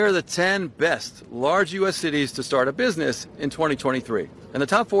Here are the 10 best large U.S. cities to start a business in 2023. And the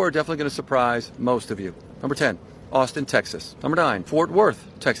top 4 are definitely going to surprise most of you. Number 10, Austin, Texas. Number 9, Fort Worth,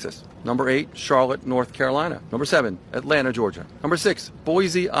 Texas. Number 8, Charlotte, North Carolina. Number 7, Atlanta, Georgia. Number 6,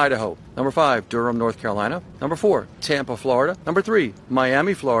 Boise, Idaho. Number 5, Durham, North Carolina. Number 4, Tampa, Florida. Number 3,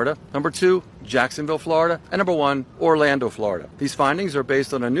 Miami, Florida. Number 2, Jacksonville, Florida. And number 1, Orlando, Florida. These findings are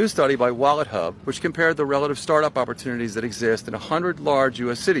based on a new study by WalletHub, which compared the relative startup opportunities that exist in 100 large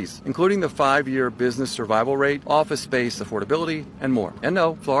U.S. cities, including the 5-year business survival rate, office space affordability, and more. And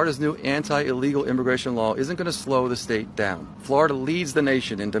no, Florida's new anti-illegal immigration law isn't going to slow the state down. Florida leads the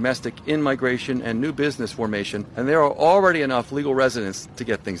nation in domestic in-migration and new business formation, and there are already enough legal residents to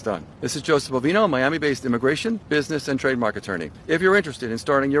get things done. This is Joseph Bovino, Miami-based immigration, business, and trademark attorney. If you're interested in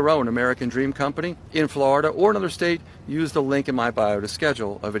starting your own American Dream company in Florida or another state, use the link in my bio to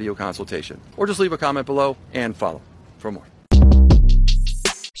schedule a video consultation. Or just leave a comment below and follow for more.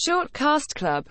 Shortcast Club.